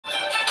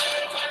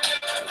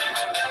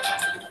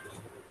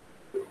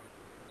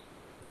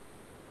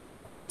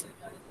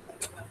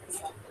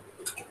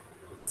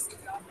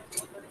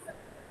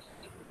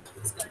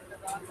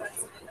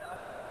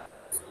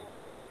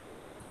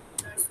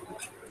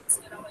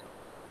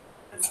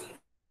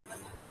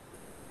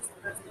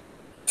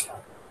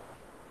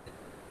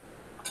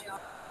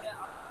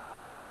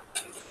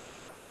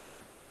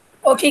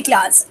Okay,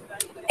 class.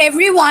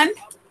 Everyone,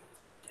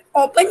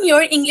 open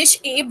your English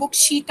A book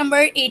sheet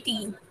number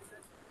 18.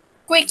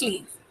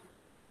 Quickly.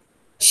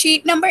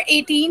 Sheet number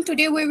 18.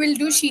 Today we will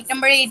do sheet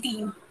number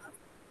 18.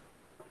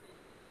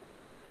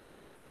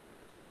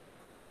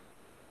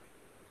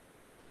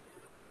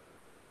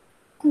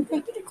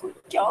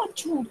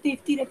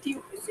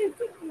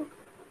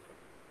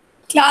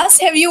 Class,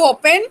 have you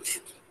opened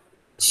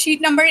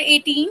sheet number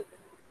 18?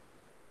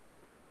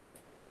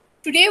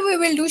 Today we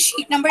will do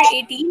sheet number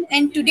 18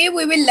 and today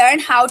we will learn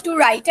how to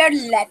write a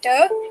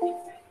letter.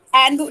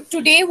 And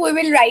today we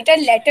will write a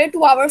letter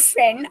to our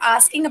friend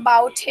asking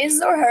about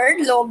his or her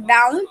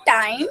lockdown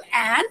time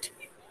and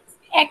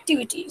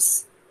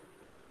activities.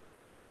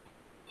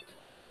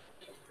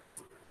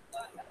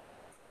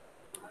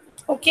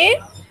 Okay?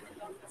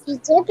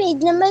 Teacher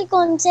page number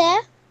कौन सा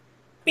है?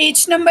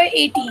 Page number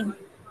 18.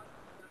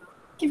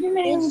 Give me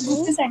my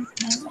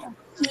 18?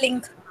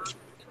 link.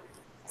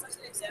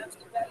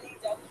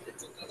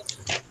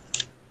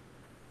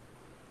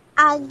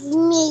 आगे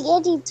मिल गया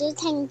teacher,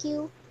 thank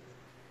you.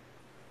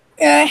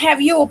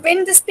 Have you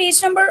opened this page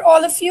number,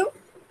 all of you?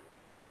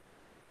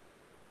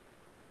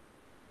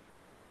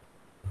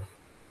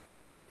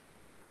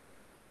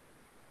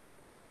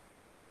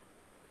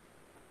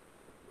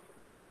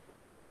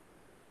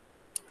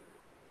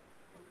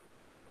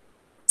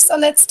 So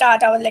let's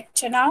start our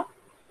lecture now.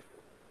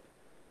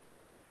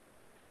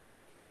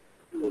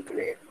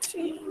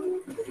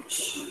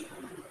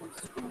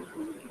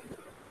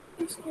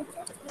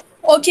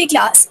 Okay,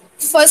 class.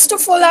 First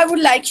of all, I would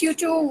like you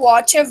to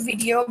watch a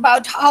video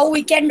about how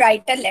we can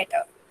write a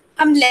letter.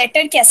 हम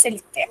letter कैसे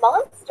लिखते हैं?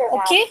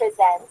 Okay?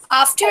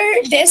 After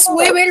this,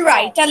 we will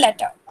write a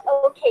letter.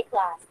 Okay,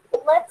 class.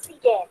 Let's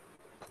begin.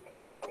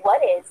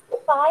 What is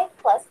 5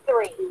 plus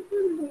 3?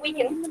 We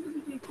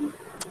can.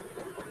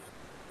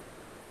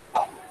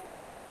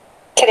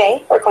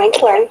 Today, we're going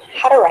to learn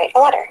how to write a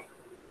letter.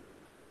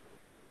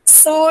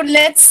 So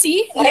let's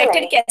see Letter letter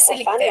writing कैसे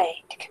is a fun लिखते हैं.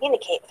 way to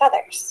communicate with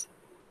others.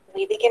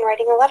 We begin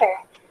writing a letter.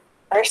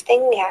 First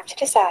thing we have to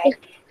decide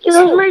is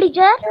who Excuse me,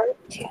 teacher. to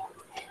write to.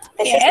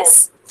 This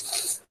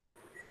Yes.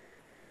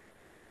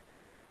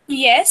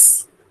 Yes.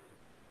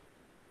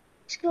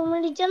 Excuse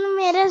me, teacher,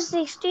 मेरे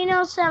 16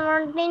 और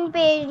 17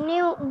 page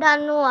नहीं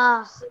done हुआ.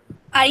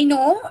 I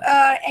know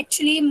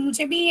actually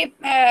मुझे भी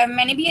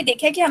मैंने भी ये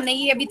देखा कि हमने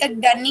ये अभी तक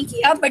डन नहीं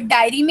किया बट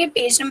डायरी में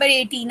पेज नंबर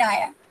 18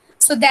 आया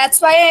so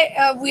that's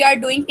why we are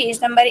doing page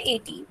number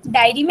 18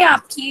 diary में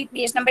आपकी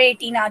पेज नंबर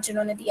 18 आज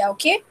उन्होंने दिया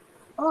okay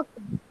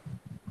Okay.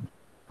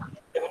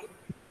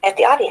 at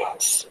the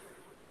audience.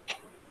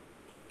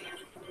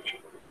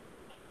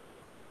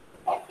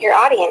 Your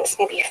audience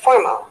may be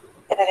formal,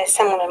 if it is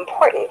someone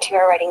important you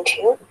are writing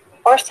to,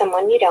 or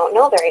someone you don't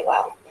know very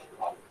well.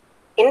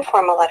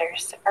 Informal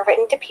letters are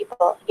written to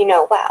people you know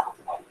well,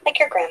 like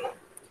your grandma,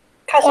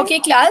 cousin. Okay,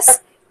 class.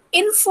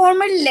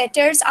 Informal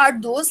letters are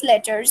those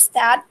letters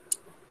that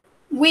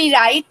we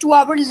write to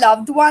our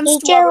loved ones.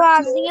 Teacher to our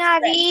आवाज close नहीं आ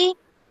friends. रही.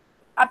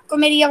 आपको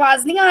मेरी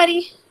आवाज नहीं आ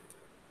रही?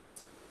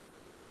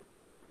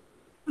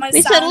 My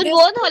Saroj sound is-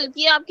 बहुत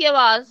हल्की है आपकी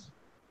आवाज.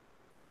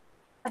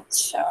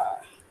 अच्छा.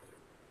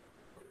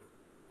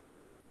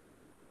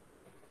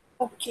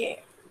 Okay.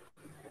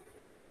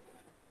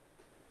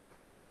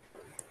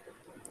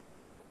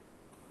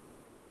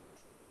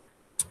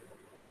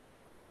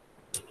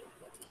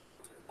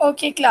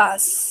 Okay,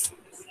 class.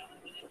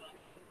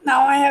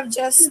 Now I have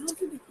just.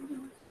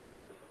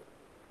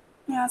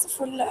 Yeah, it's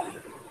full.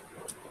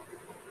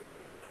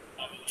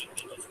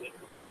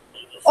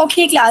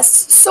 Okay, class.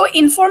 So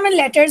informal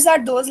letters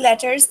are those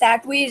letters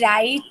that we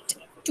write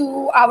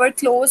to our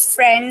close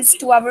friends,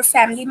 to our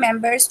family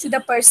members, to the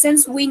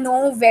persons we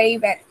know very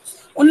well.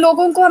 उन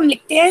लोगों को हम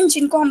लिखते हैं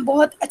जिनको हम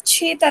बहुत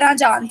अच्छी तरह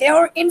जानते हैं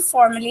और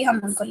इनफॉर्मली हम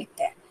उनको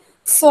लिखते हैं.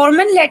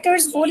 फॉर्मल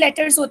लेटर्स वो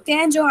लेटर्स होते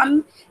हैं जो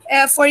हम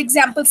फॉर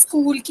एग्जांपल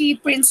स्कूल की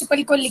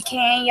प्रिंसिपल को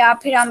लिखें या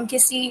फिर हम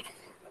किसी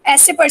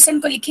ऐसे पर्सन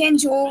को लिखें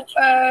जो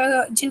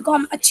जिनको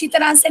हम अच्छी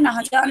तरह से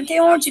ना जानते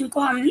हों और जिनको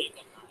हम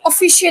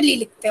ऑफिशियली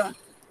लिखते हों.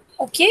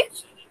 Okay.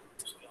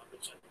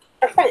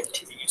 A friend.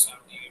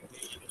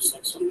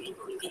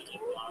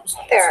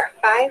 There are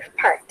 5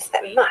 parts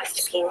that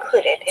must be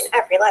included in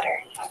every letter.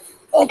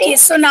 Okay,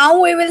 so now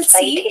we will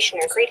see Salutation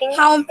or greeting,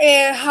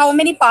 how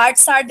many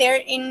parts are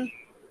there in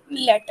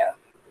letter.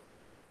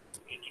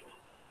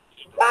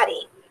 body,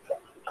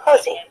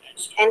 closing,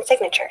 and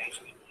signature.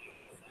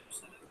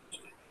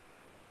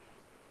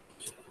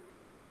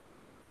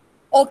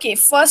 Okay,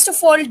 first of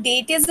all,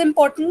 date is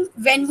important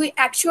when we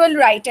actually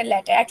write a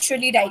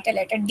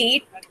letter.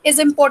 Date is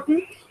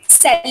important.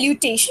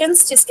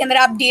 Salutations, जिसके अंदर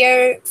आप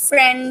dear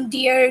friend,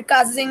 dear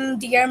cousin,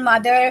 dear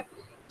mother,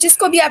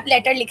 जिसको भी आप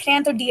letter लिख रहे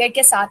हैं तो dear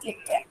के साथ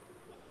लिखते हैं.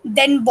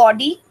 Then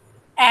body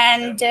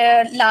and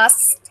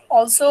last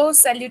also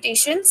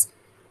salutations.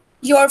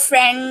 Your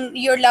friend,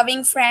 your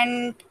loving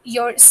friend,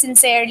 your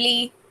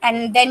sincerely,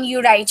 and then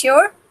you write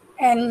your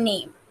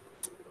name.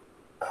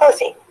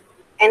 Closing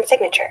and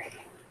signature.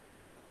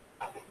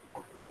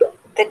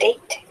 The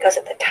date goes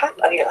at the top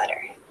of your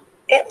letter.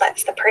 It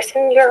lets the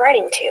person you're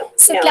writing to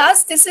So know.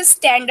 class, this is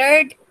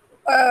standard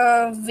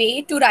way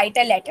to write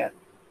a letter.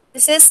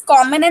 This is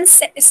common and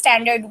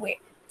standard way.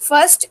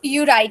 First,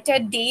 you write a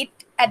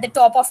date at the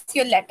top of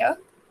your letter,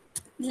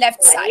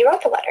 left When side, you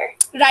wrote the letter.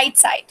 right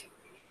side.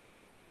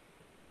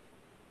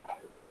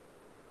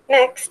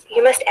 Next,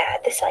 you must add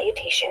the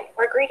salutation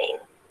or greeting.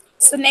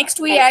 So next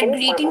we An add informal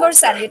greeting or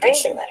friendly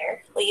salutation. letter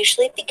will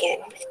usually begin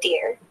with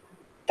dear,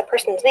 the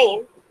person's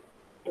name,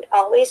 and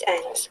always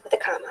ends with a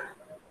comma.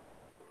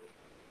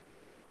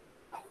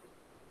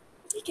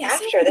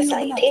 After the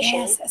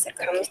salutation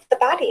comes the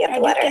body of the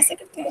letter.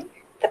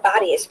 The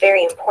body is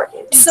very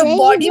important. So जय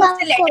body जो of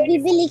the आपको अभी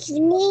letter. भी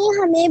लिखनी है,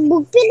 हमें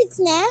book पे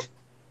लिखना है.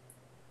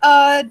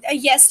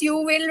 Yes, you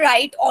will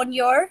write on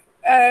your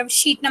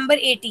sheet number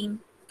 18.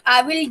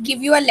 I will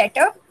give you a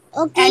letter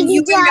okay, and ये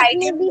you जो will write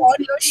आपने it भी on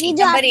your ये sheet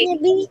जो number आपने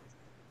 18. भी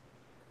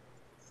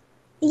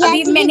या अभी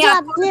ठीक है, मैंने जो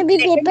आपको आपने अभी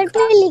letter पेपर पे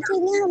लिखवा-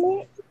 लिखेंगे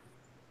हमें.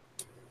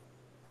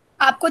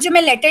 आपको जो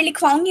मैं लेटर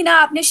लिखवाऊंगी ना,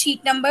 आपने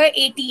शीट नंबर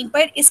 18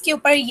 पर इसके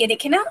ऊपर ये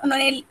देखे ना,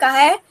 उन्होंने लिखा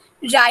है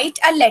right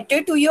a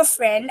letter to your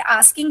friend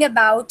asking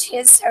about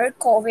his her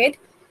Covid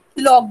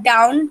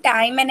lockdown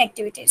time and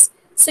activities.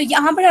 सो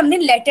यहाँ पर हमने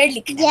लेटर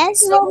लिखना है.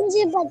 यस, वो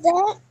मुझे पता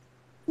है.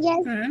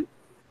 यस,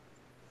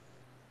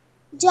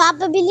 जो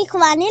आप अभी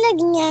लिखवाने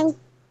लगी हैं.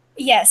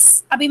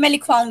 यस, अभी मैं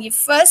लिखवाऊंगी.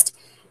 फर्स्ट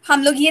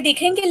हम लोग ये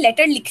देखेंगे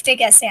लेटर लिखते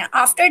कैसे हैं.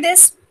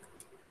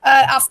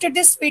 आफ्टर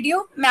दिस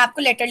वीडियो मैं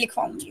आपको letter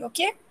लिखवाऊंगी.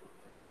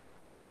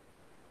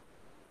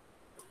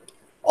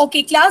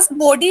 Okay class,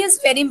 body is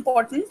very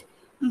important.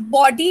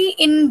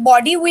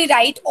 Body we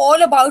write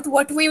all about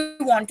what we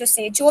want to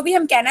से. जो भी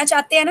हम कहना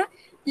चाहते हैं ना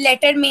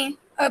लेटर में,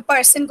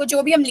 पर्सन को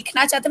जो भी हम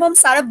लिखना चाहते हैं वो हम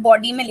सारा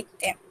बॉडी में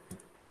लिखते हैं.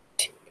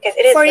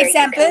 For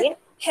example,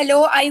 hello,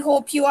 I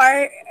hope you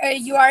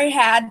are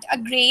had a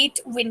great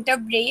winter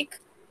break.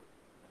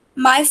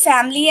 My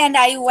family and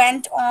I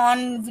went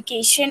on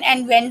vacation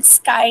and went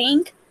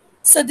skiing.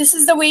 So this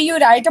is the way you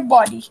write a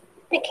body.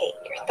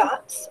 Indicate your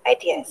thoughts,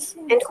 ideas,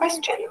 and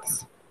questions.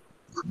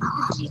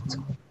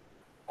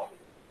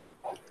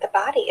 The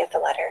body of the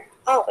letter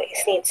always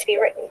needs to be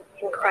written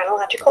in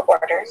chronological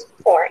order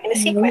or in a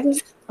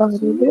sequence.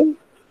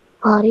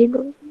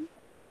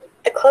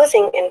 The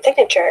closing and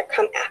signature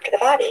come after the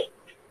body.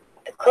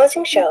 The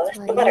closing shows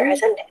the letter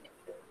has ended.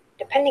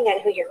 Depending on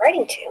who you're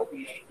writing to,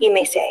 you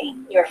may say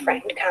your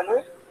friend, comma,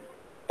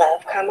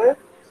 love, comma,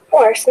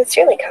 or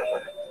sincerely, comma.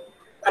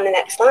 On the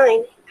next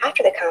line,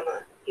 after the comma,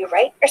 you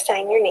write or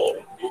sign your name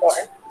or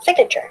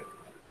signature.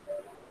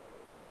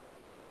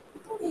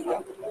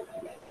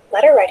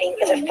 Letter writing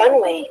is a fun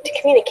way to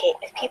communicate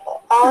with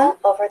people all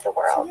over the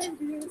world.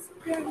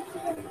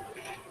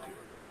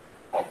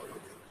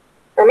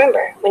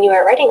 Remember, when you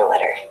are writing a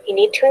letter, you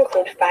need to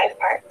include 5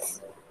 parts: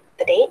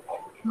 the date,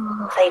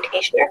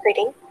 salutation or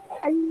greeting,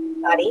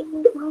 body,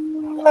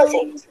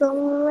 closing,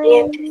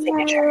 and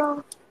signature.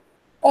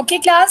 Okay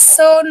class,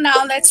 so now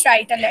let's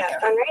write a Have letter.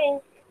 fun writing.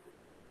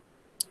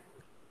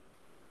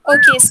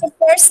 Okay, so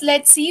first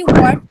let's see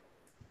what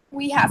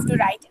we have to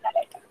write in a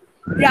letter.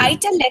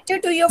 Write a letter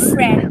to your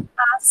friend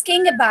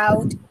asking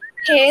about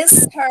his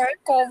her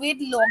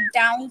COVID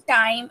lockdown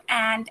time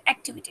and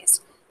activities.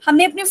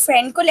 हमने अपने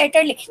friend को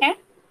letter लिखना है.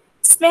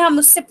 इसमें हम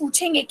उससे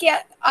पूछेंगे कि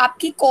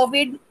आपकी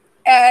कोविड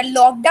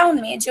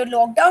लॉकडाउन में जो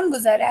लॉकडाउन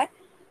गुजरा है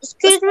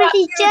एक्सक्यूज मी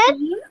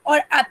टीचर, और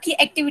आपकी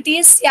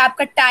एक्टिविटीज या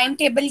आपका टाइम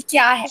टेबल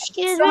क्या है.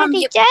 Excuse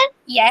me teacher.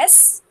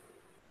 Yes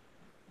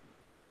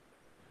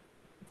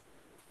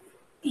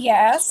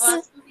yes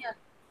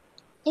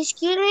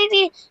excuse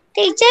me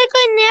teacher,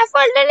 कोई नया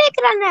फोल्डर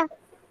लेकर आना.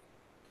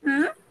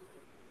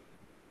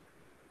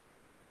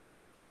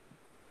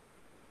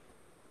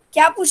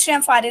 क्या पूछ रहे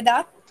हैं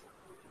फारिदा?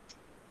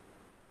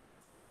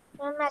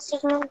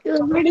 मैसेज में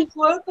एक्सक्यूज मी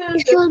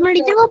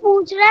टीचर, वो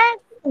पूछ रहा है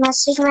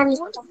मैसेज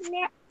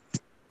में.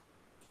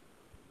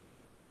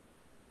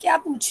 क्या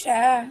पूछ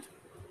रहा है?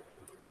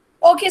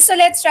 Okay so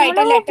let's write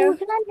a letter.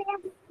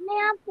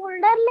 नया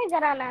फोल्डर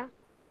लेकर आना.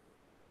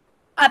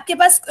 आपके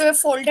पास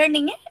फोल्डर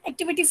नहीं है,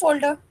 एक्टिविटी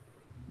फोल्डर?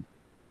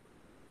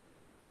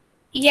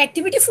 ये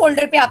एक्टिविटी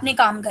फोल्डर पे आपने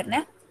काम करना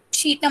है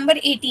शीट नंबर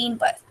 18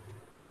 पर.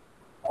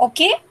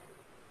 ओके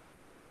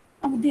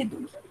अब दे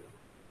दूंगी.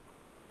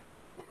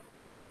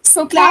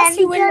 So class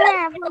you will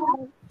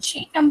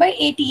sheet number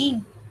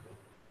 18.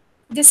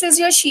 This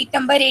is your sheet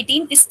number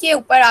 18. इसके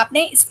ऊपर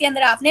आपने, इसके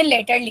अंदर आपने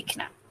लेटर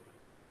लिखना.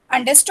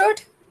 अंडरस्टूड?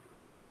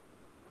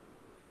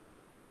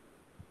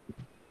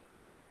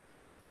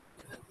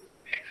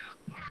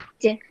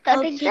 हम देख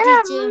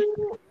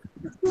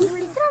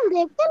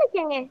के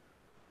लिखेंगे.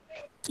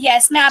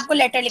 यस, मैं आपको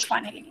लेटर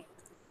लिखवाने लगी.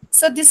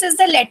 So this is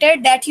the letter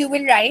that you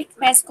will write.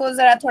 मैं इसको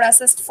जरा थोड़ा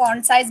सा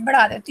फॉन्ट साइज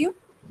बढ़ा देती हूँ.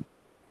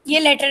 ये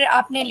लेटर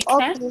आपने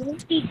लिखना है.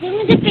 टीचर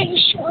मुझे पेज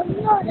शो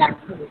नहीं हो रहा.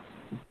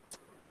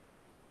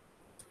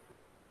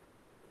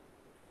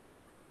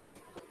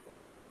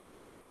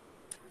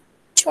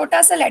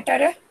 छोटा सा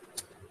लेटर है.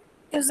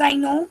 Because I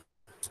know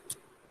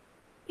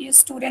you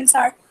students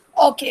are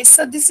okay.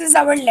 So this is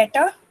our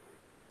letter.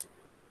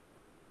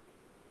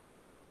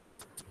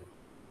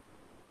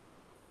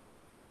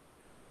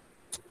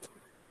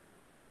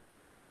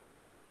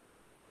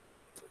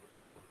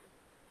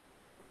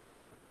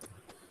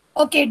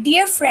 Okay,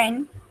 dear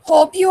friend,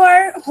 hope you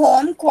are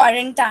home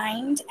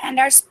quarantined and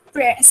are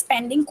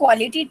spending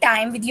quality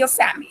time with your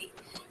family.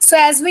 So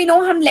as we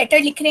know, हम letter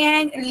लिख रहे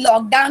हैं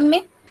lockdown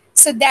में.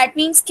 So that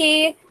means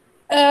कि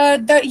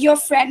your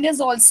friend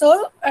is also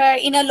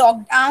in a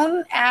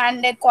lockdown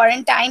and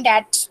quarantined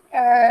at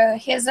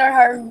his or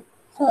her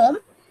home.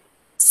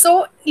 So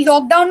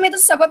lockdown में तो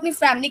सब अपनी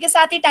फैमिली के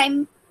साथ ही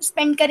टाइम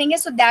स्पेंड करेंगे.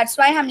 सो दैट्स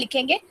वाई हम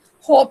लिखेंगे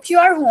होप यू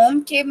आर होम,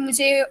 कि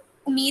मुझे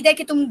उम्मीद है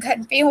कि तुम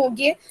घर पे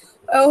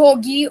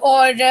होगी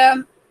और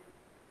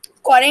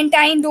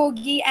क्वारंटाइन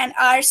होगी and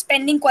are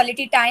spending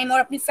quality time, और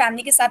अपनी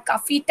फैमिली के साथ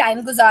काफ़ी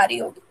टाइम गुजार रही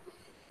होगी.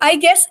 I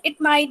guess it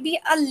might be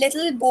a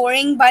little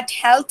boring, but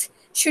health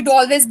should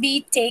always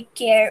be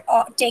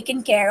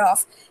taken care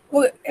of.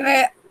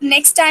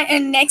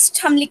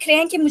 Next हम लिख रहे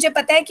हैं कि मुझे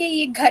पता है कि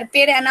ये घर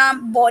पे रहना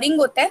बोरिंग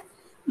होता है,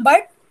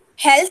 but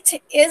health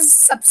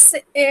is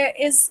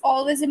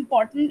always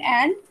important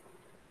and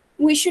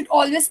we should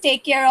always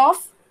take care of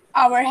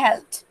our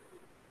health.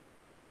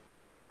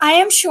 I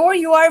am sure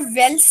you are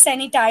well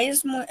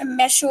sanitise.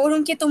 मैं श्योर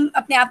हूँ कि तुम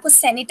अपने आप को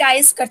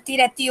सैनिटाइज करती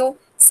रहती हो,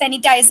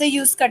 सैनिटाइजर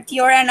यूज करती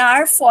हो, and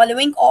are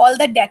following all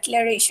the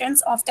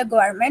डेक्लेरेशंस of the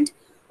government.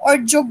 और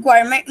जो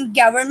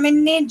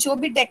गवर्नमेंट ने जो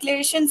भी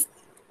डेक्लेरेशन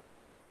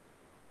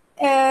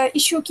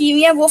इशू की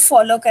हुई है वो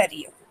फॉलो कर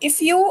रही हो.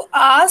 If you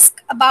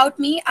ask about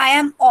me, I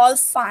am all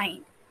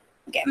fine.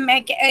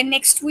 मैं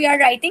नेक्स्ट वी आर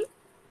राइटिंग,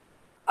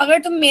 अगर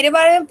तुम मेरे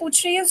बारे में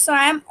पूछ रही हो, सो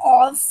I am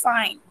all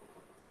fine.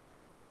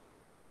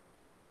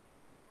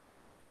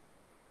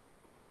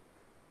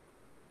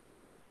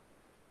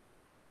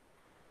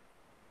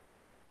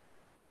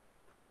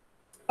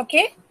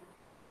 Okay,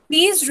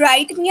 please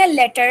write me a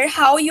letter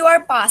how you are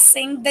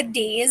passing the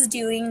days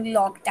during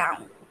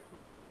lockdown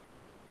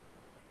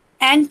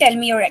and tell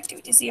me your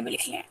activities. ये भी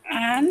लिख लें.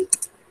 And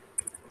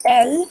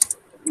tell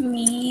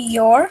me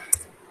your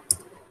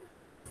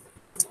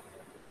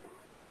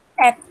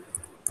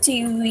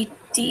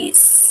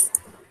activities.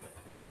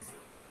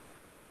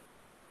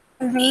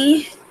 Tell me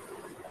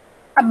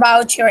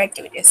about your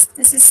activities.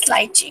 This is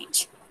slight change.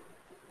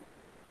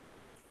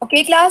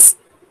 Okay, class?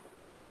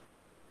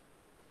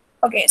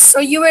 Okay, so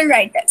you will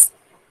write this.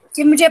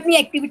 कि मुझे अपनी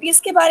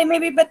activities के बारे में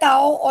भी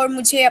बताओ और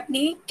मुझे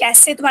अपनी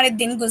कैसे तुम्हारे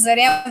दिन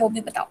गुजरे हैं वो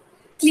भी बताओ.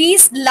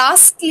 प्लीज़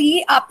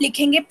लास्टली आप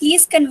लिखेंगे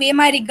please convey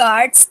my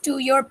regards to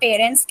your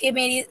parents, के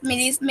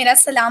मेरा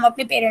सलाम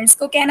अपने पेरेंट्स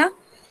को कहना.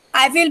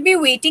 I will be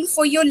waiting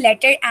for your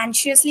letter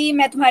anxiously.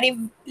 मैं तुम्हारे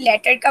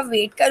लेटर का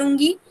वेट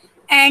करूँगी.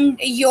 एंड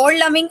योर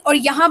लविंग, और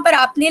यहाँ पर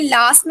आपने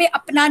लास्ट में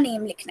अपना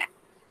नेम लिखना है,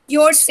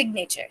 your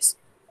signatures.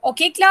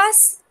 Okay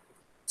class?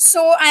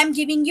 So I'm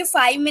giving you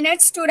 5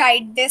 minutes to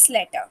write this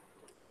letter.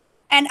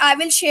 And I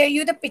will share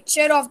you the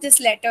picture of this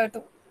letter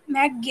too.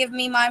 Mac, give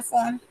me my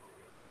phone.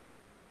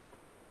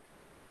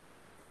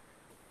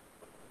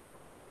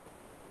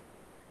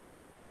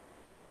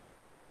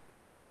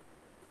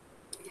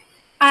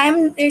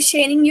 I'm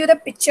sharing you the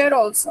picture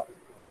also.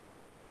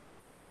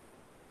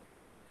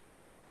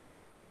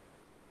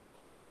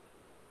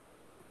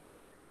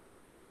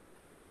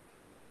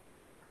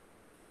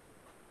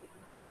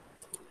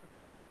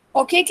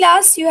 Okay,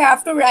 class, you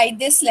have to write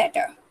this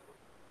letter.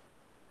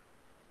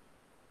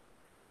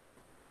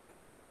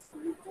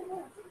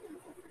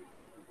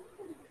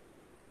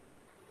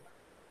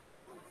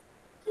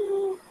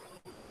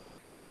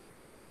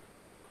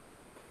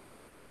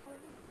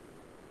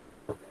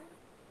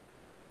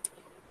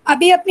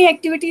 अभी अपनी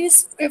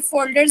activities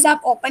folders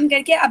आप open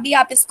करके अभी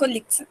आप इसको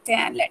लिख सकते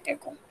हैं लेटर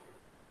को.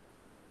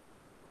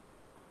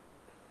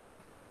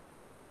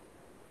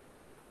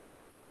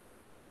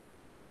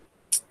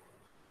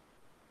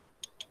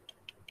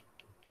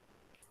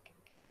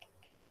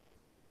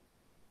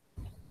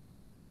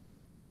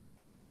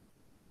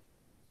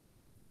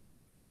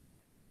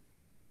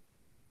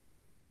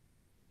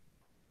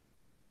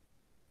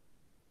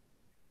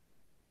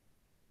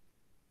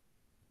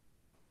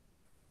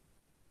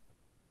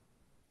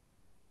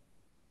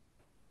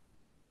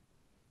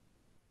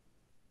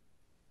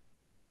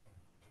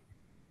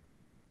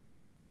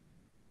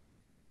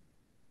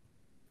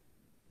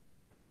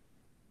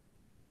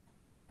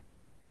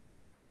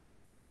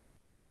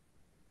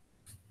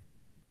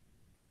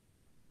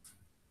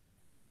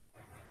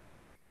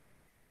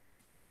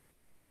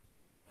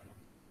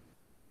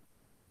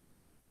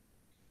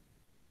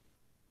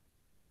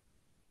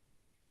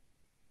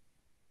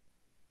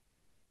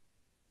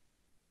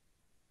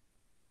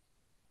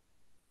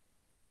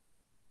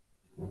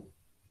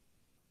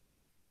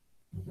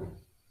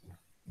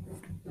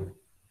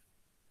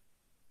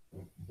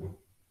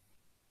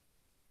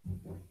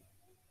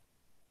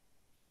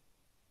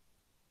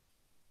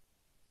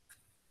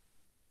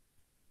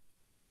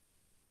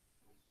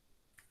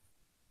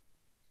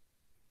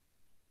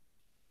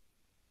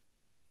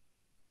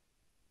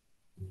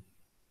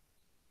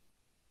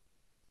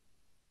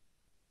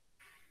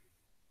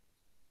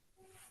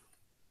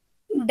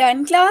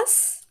 Done,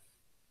 class?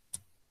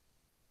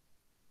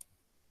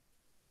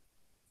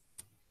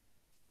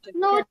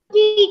 No,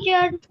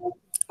 teacher.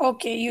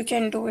 Okay, you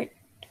can do it.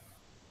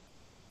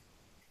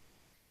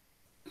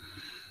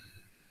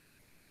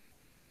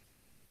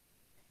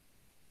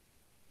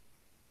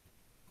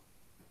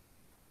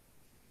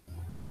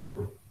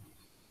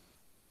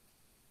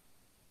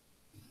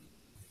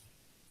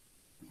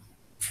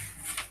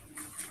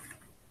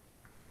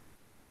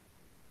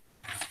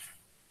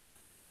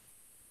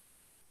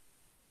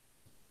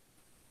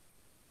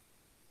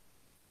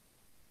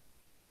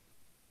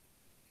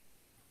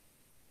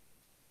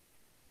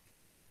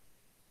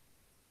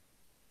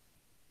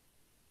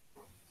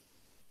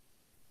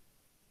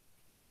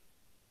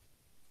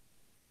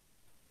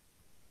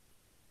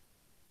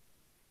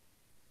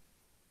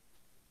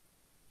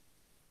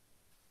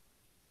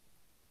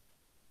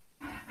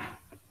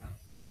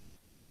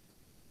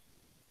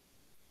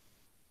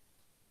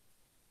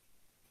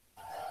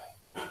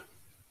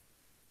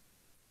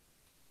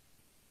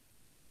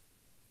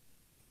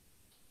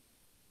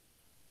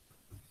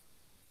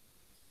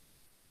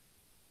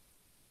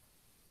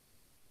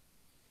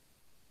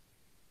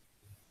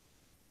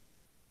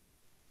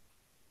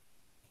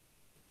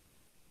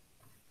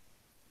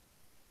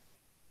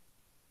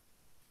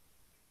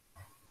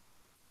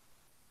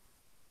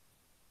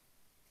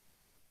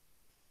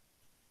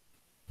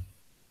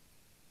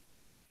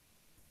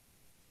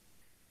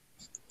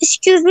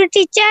 Excuse me,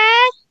 teacher.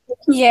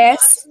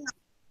 Yes.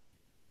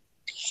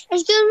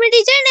 Excuse me,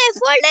 teacher. नए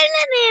फोल्डर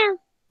लेने हैं.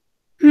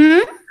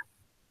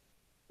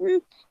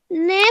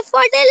 नए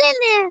फोल्डर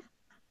लेने हैं.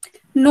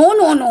 नो,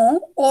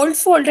 ओल्ड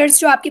फोल्डर्स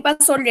जो आपके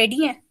पास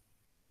ऑलरेडी हैं.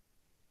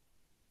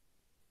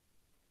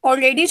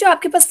 ऑलरेडी जो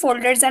आपके पास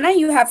फोल्डर्स है ना,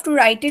 you have to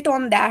right it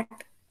on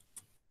that.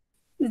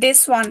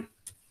 This one,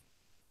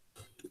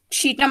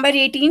 sheet number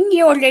 18,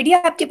 ये ऑलरेडी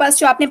आपके पास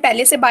जो आपने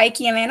पहले से बाय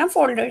किए हुए हैं ना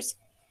फोल्डर्स,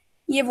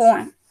 ये वो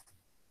हैं.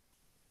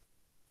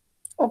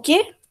 ओके.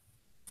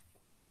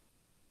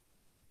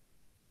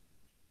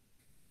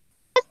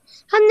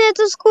 हमने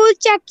तो स्कूल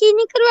चेक ही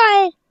नहीं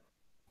करवाए.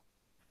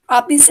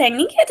 आपने सेंड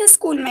नहीं किया था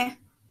स्कूल में?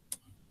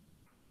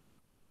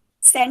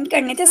 सेंड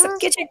करने थे,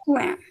 सबके चेक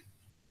हुए हैं.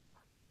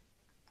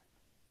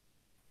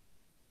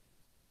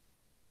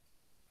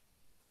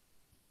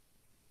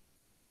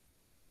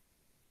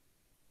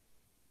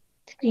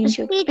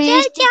 टीचर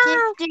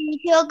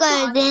क्या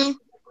कर दें?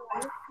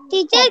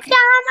 Teacher Okay. क्या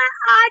हम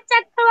आज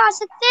चेक करवा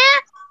सकते हैं?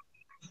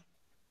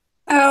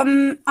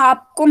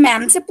 आपको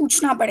मैम से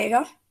पूछना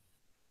पड़ेगा.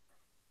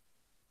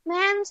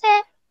 मैम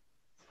से.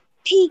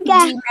 ठीक है.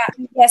 जी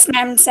मैम. Yes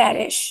ma'am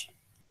सैरिश.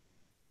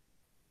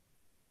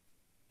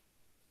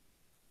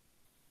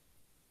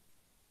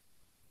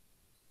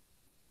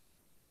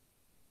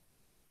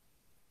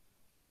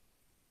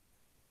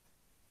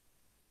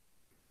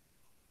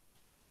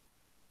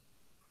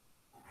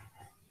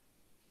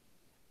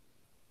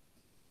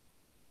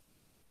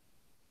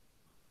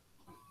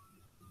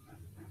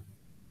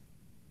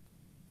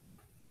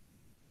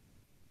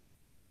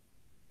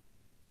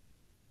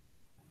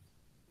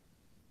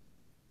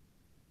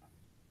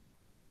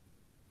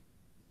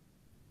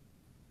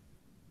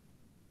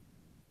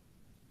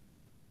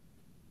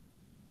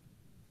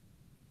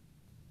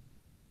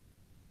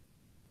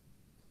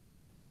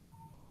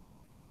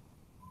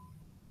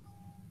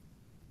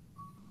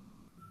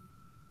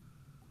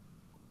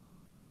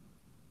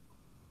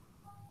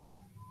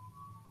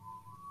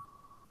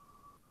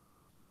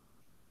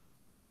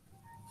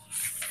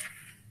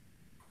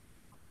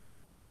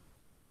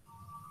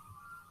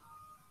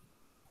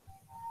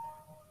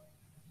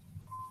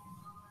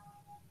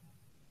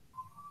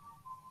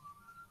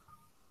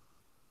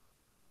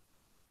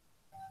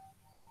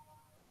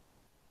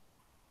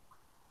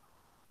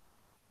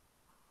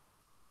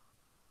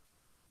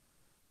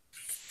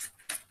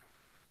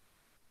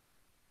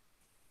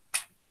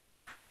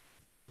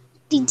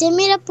 टीचर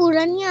मेरा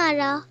पूरा नहीं आ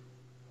रहा.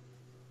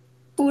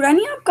 पूरा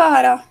नहीं आपका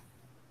आ रहा?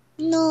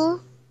 नो.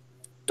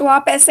 तो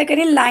आप ऐसे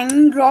करें,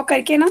 लाइन ड्रॉ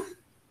करके ना,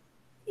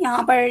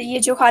 यहाँ पर ये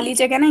जो खाली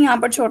जगह है ना, यहाँ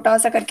पर छोटा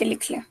सा करके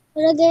लिख लें.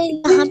 और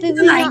अगर यहाँ पे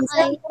भी ना लाइन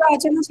से आए. पूरा आ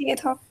जाना चाहिए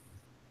था.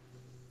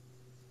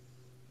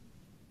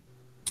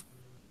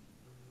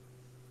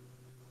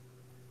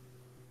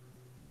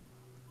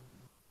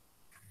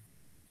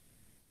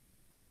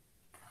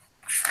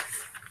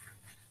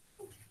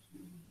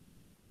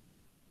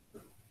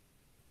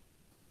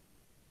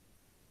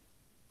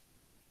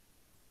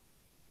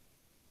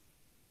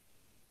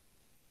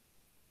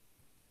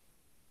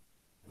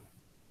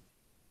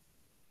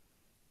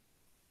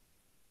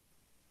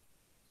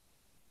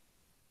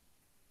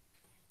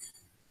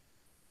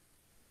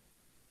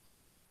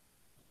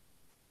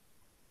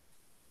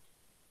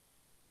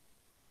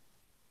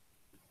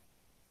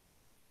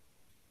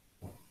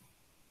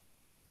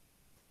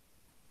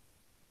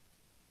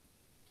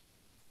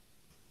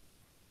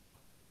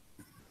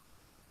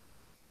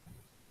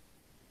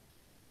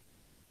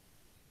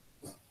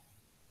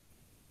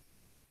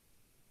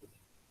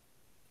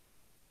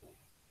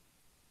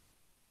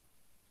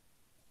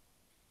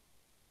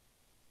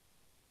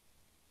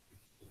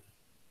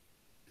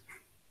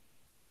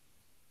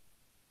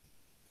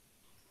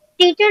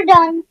 Teacher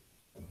done.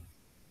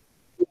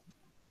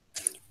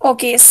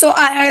 Okay, so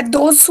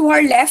those who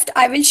are left,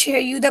 I will share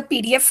you the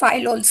PDF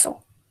file also.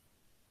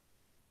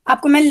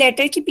 आपको मैं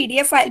लेटर की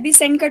PDF फाइल भी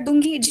सेंड कर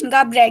दूंगी. जिनका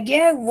आप रह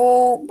गया है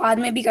वो बाद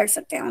में भी कर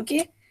सकते हैं. Okay.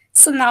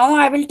 So now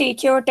I will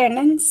take your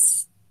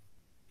attendance.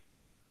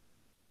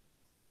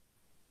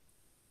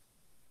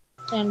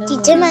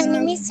 Teacher, my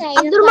name is Saira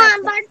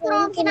Abdurrahman Bhatt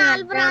from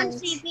Canal Branch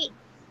CP.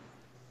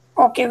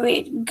 Okay,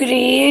 wait.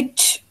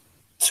 Grade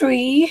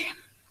 3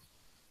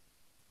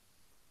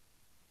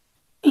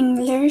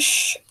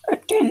 English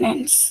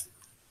attendance.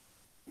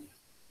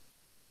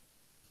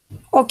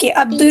 Okay,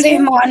 Abdul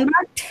Rahman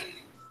Bhatt.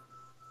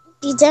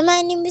 Teacher,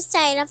 my name is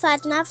Saira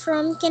Fatma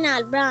from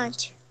Canal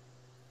Branch.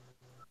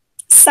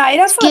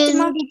 Saira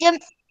Fatima.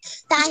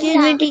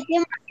 Tahira.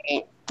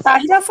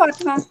 Tahira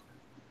Fatima.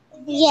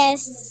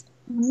 Yes.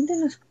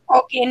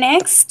 Okay,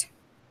 next.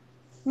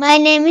 My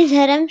name is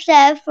Haram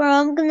Saif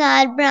from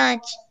Canal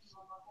Branch.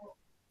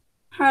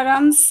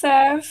 Haram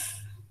Saif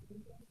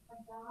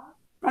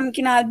from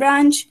Canal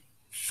Branch.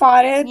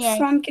 Farid Yes.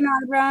 from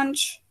Canal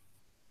Branch.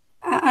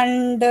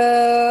 And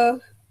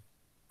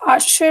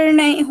Ashir,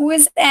 who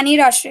is Annie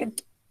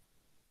Rashid?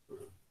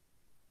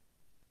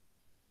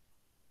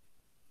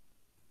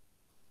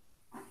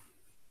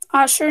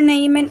 Ashir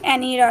Naeem and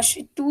Annie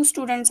Rashid. 2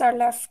 students are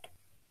left.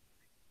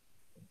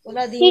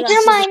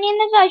 Teacher, my name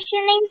is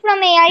Ashwini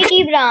from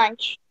AIT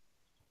branch.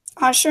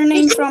 Asher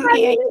name from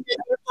AIT.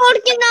 For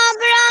Kinnar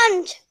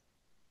branch.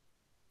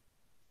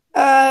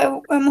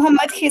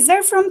 Muhammad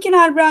Khizr from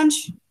Kinnar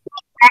branch.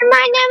 And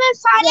my name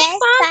is Farid.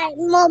 Yes,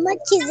 Mohammed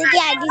Khizr की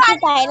ID से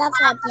Tahira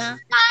Fatma.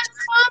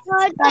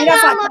 Tahira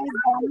Fatma is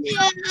done.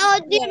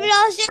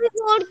 Yes.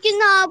 For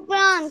Kinnar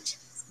branch.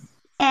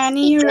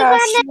 Annie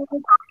Rashid.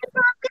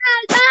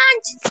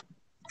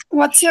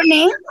 What's your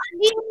name?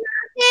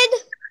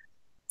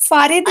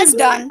 Farid is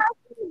done.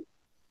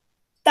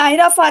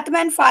 Tahira Fatma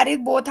and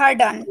Farid both are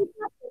done.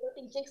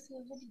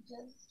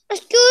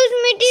 Excuse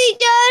me,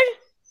 teacher.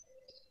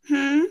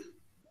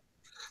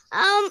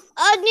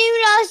 Adim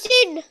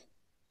Rashid.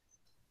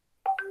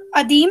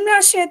 Adeem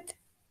Rashid.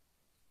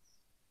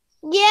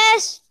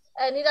 Yes.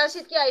 Any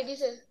Rashid की ID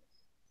से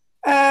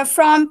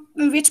From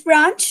which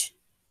branch?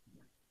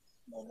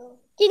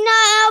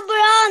 Kinnar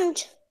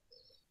branch.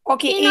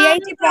 Okay,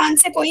 AIT branch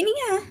से कोई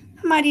नहीं है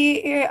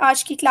हमारी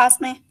आज की class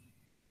में.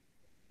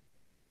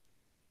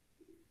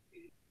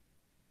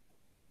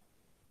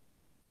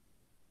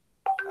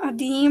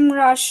 Adeem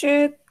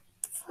Rashid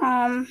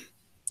from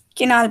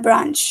Kinal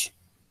branch.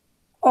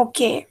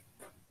 Okay.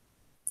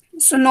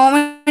 So no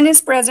one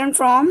is present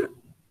from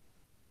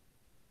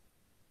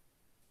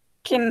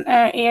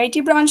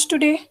AIT branch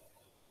today.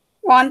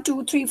 1,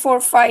 2, 3, 4,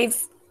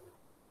 5.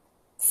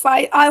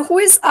 Who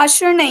is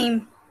Asher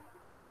name?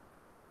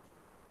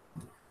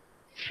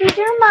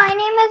 Teacher, my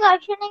name is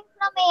Ashwini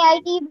from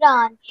AIT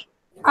branch.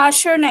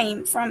 Asher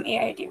name from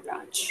AIT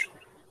branch.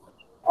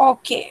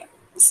 Okay.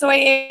 So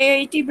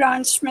AIT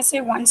branch में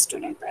से one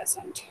student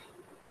present.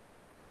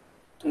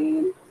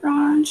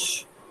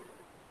 Branch.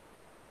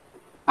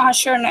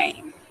 Asher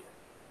name.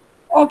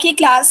 Okay,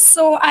 class.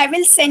 So I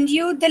will send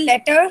you the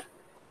letter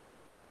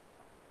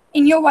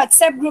in your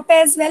WhatsApp group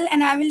as well,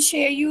 and I will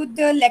share you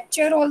the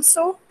lecture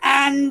also.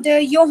 And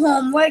your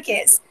homework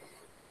is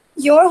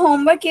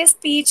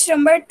page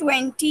number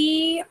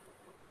 20.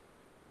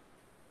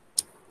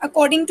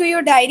 According to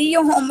your diary,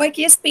 your homework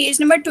is page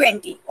number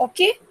 20.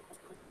 Okay,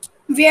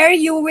 where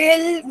you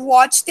will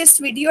watch this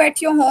video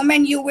at your home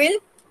and you will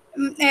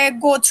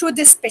go through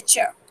this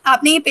picture.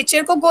 आपने ये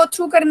picture को go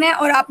through करना है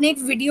और आपने एक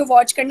video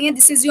watch करनी है.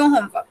 This is your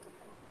homework.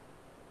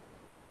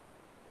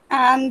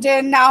 And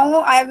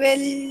now I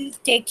will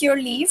take your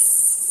leave.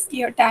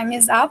 Your time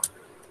is up.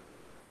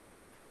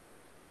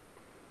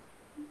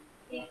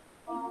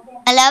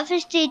 I love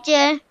his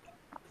teacher.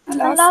 I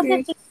love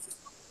you.